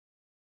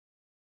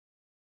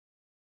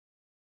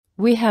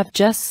We have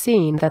just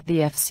seen that the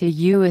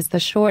FCU is the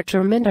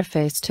short-term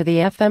interface to the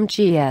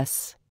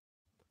FMGS.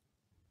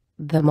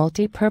 The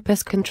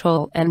Multipurpose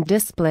Control and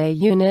Display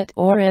Unit,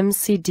 or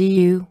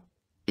MCDU,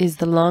 is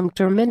the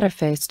long-term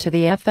interface to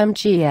the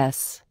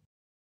FMGS.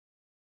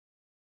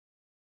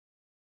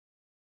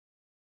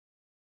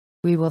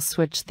 We will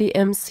switch the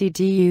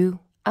MCDU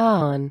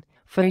on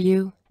for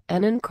you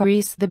and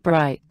increase the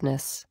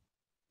brightness.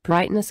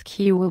 Brightness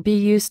key will be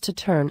used to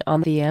turn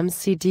on the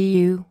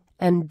MCDU,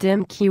 and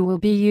dim key will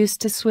be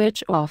used to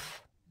switch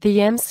off the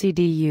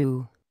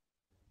MCDU.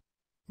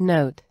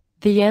 Note,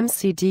 the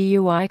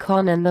MCDU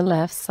icon on the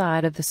left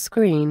side of the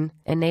screen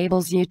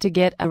enables you to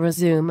get a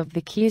resume of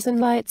the keys and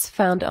lights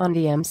found on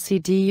the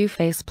MCDU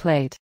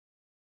faceplate.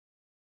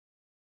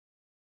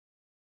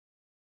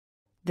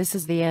 This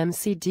is the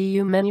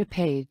MCDU menu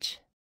page.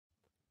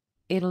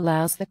 It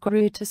allows the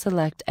crew to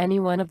select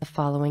any one of the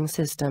following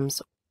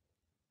systems.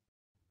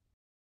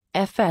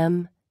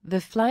 FM, the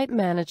flight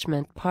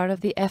management part of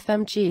the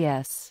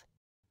FMGS.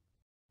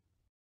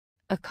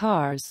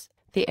 ACARS,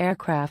 the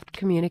aircraft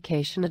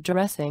communication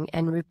addressing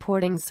and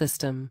reporting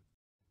system.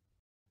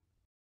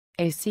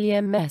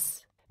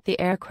 ACMS, the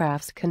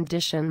aircraft's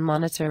condition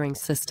monitoring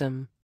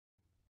system.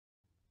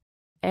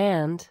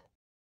 And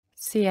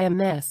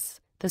CMS,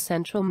 the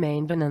central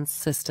maintenance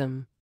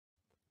system.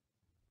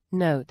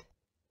 Note: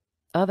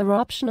 other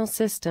optional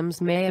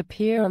systems may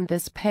appear on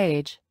this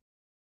page.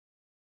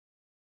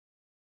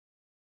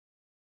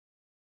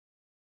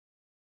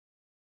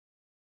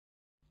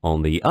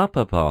 On the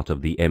upper part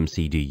of the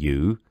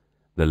MCDU,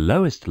 the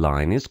lowest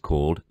line is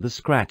called the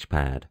scratch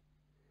pad.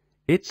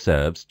 It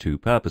serves two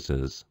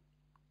purposes: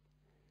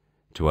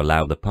 to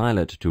allow the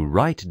pilot to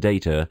write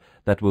data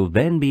that will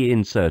then be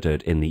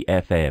inserted in the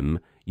FM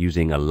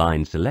using a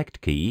line select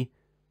key,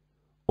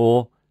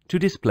 or to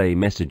display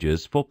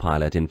messages for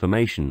pilot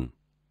information.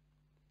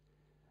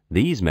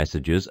 These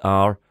messages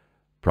are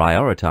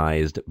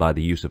prioritized by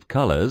the use of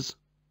colors: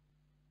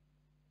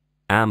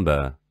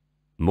 amber,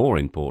 more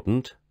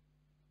important;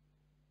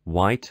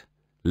 white,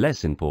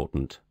 less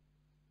important;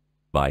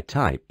 by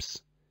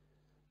types: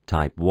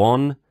 type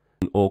 1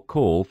 or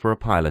call for a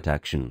pilot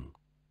action.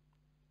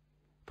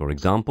 For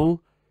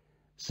example,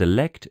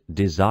 select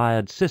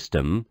desired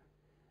system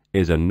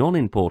is a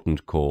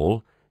non-important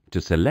call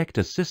to select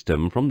a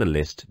system from the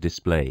list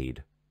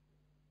displayed.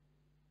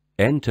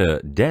 Enter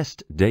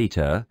DEST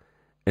data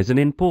is an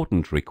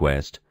important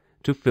request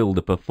to fill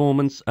the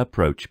performance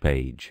approach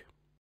page.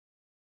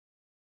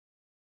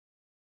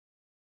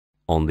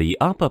 On the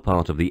upper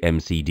part of the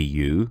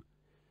MCDU,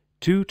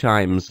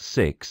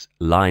 2x6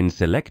 line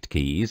select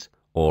keys,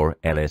 or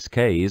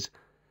LSKs,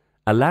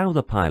 allow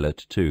the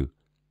pilot to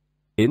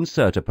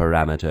insert a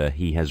parameter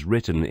he has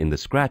written in the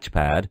scratch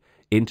pad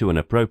into an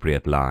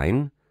appropriate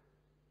line,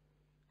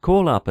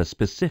 call up a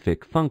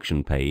specific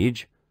function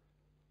page,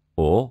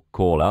 or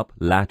call up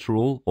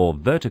lateral or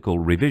vertical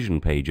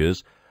revision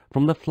pages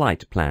from the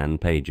flight plan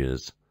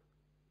pages.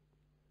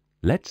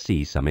 Let's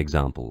see some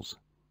examples.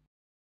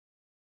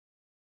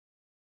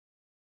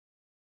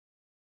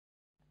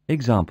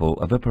 Example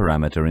of a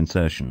parameter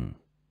insertion.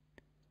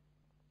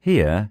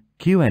 Here,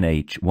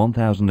 QNH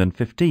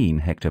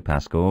 1015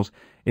 hectopascals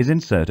is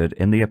inserted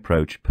in the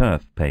approach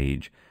perf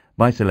page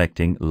by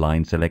selecting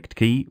line select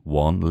key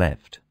 1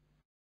 left.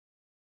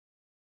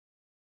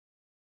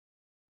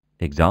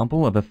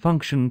 Example of a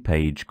function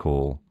page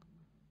call.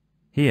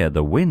 Here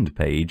the wind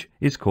page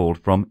is called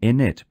from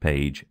init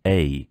page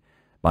A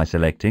by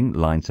selecting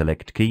line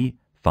select key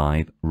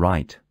 5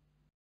 right.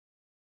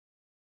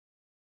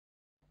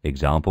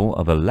 Example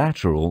of a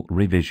lateral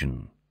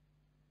revision.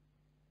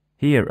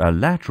 Here a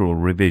lateral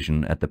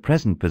revision at the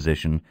present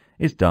position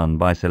is done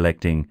by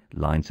selecting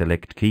line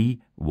select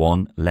key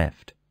 1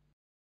 left.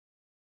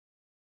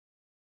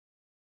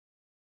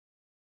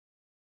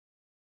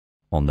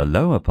 On the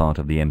lower part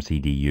of the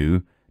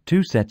MCDU,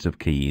 two sets of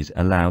keys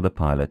allow the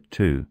pilot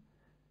to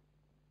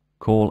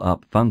call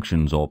up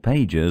functions or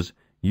pages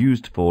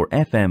used for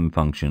FM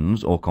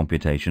functions or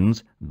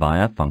computations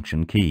via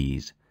function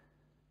keys,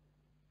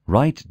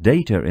 write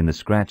data in the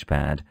scratch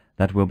pad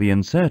that will be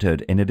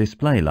inserted in a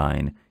display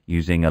line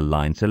using a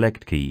line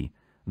select key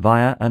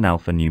via an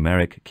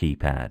alphanumeric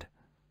keypad.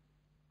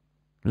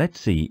 Let's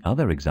see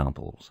other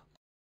examples.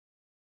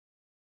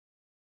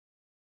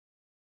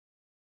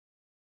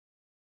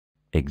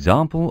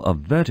 Example of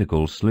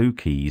vertical slew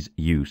keys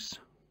use.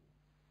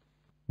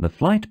 The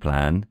flight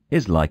plan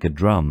is like a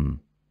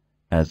drum.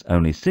 As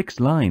only 6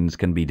 lines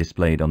can be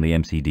displayed on the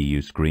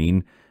MCDU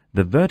screen,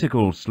 the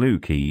vertical slew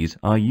keys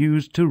are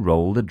used to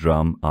roll the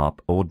drum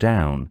up or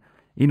down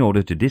in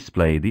order to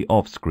display the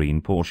off-screen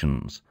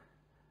portions.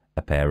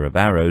 A pair of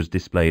arrows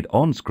displayed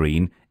on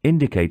screen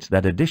indicates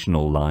that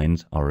additional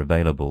lines are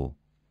available.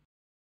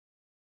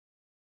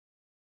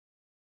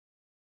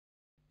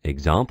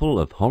 Example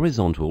of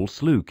horizontal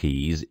slew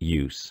keys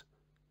use.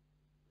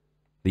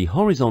 The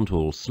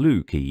horizontal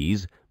slew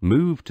keys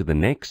move to the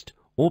next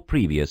or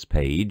previous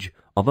page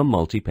of a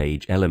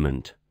multi-page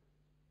element.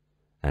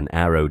 An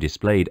arrow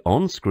displayed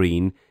on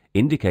screen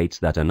indicates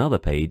that another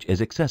page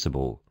is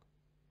accessible.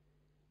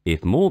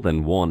 If more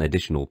than one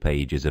additional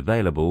page is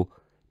available,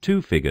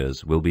 two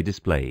figures will be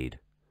displayed.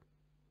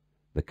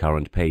 The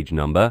current page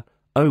number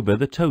over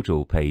the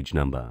total page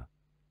number.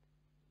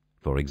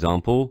 For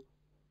example,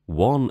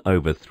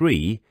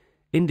 1/3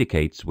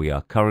 indicates we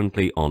are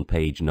currently on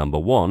page number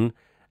 1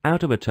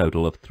 out of a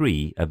total of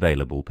 3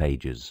 available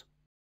pages.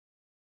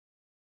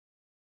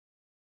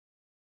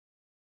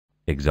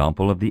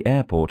 Example of the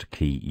airport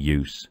key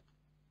use.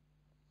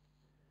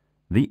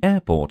 The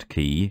airport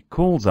key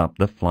calls up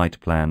the flight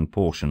plan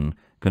portion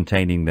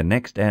containing the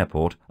next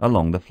airport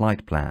along the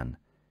flight plan.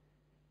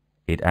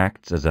 It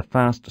acts as a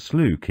fast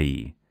slew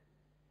key.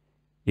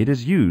 It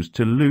is used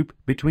to loop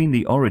between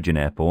the origin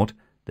airport,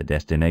 the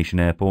destination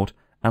airport,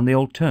 and the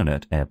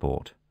alternate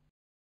airport.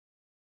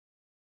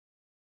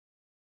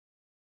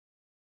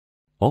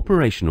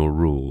 Operational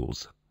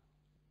rules.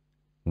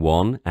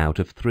 1 out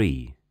of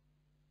 3.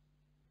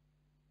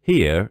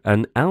 Here,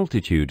 an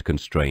altitude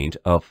constraint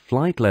of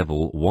flight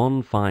level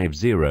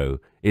 150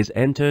 is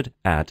entered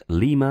at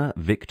Lima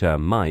Victor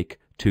Mike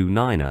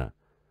 29er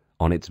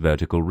on its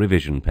vertical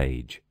revision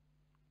page.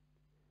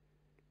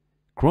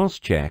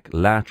 Cross-check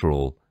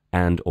lateral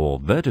and/or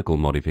vertical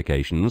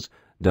modifications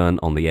done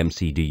on the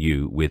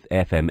MCDU with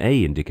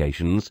FMA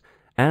indications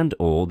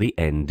and/or the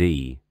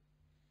ND.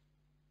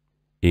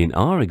 In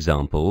our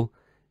example,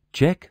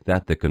 check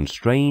that the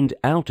constrained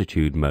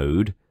altitude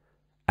mode,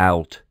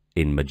 ALT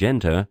in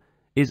magenta,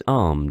 is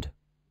armed.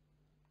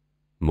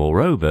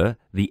 Moreover,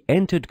 the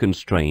entered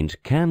constraint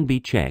can be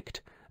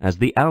checked as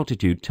the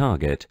altitude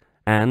target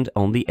and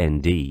on the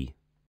ND.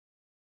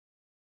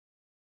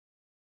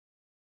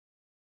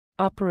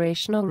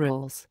 Operational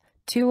rules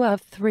 2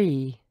 of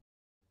 3.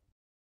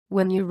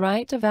 When you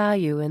write a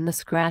value in the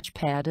scratch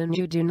pad and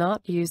you do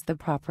not use the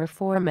proper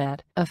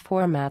format, a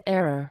format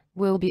error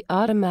will be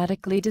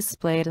automatically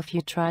displayed if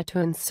you try to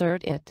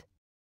insert it.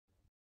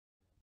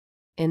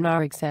 In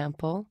our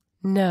example,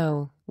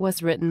 "No"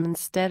 was written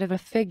instead of a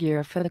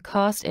figure for the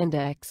cost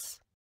index.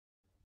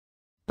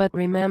 But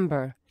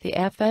remember, the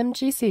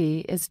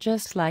FMGC is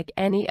just like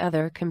any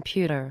other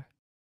computer.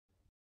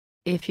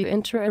 If you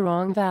enter a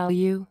wrong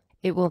value,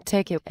 it will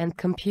take it and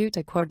compute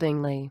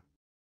accordingly.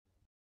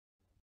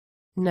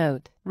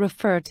 Note: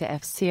 refer to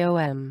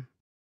FCOM.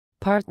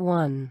 Part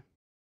 1.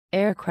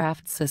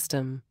 Aircraft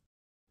System.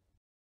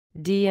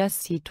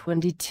 DSC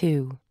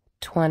 22,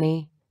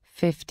 20,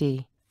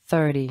 50,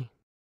 30.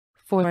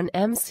 For an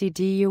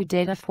MCDU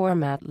data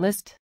format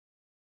list.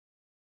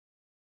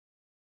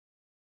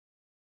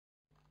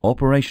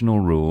 Operational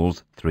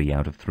rules 3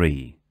 out of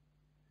 3.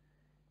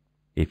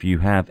 If you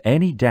have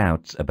any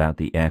doubts about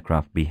the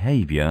aircraft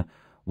behavior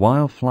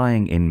while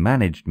flying in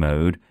managed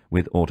mode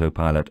with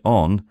autopilot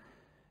on,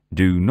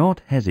 do not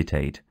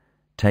hesitate.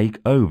 Take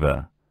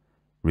over.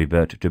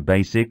 Revert to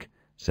basic,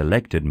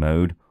 selected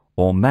mode,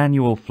 or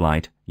manual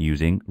flight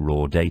using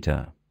raw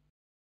data.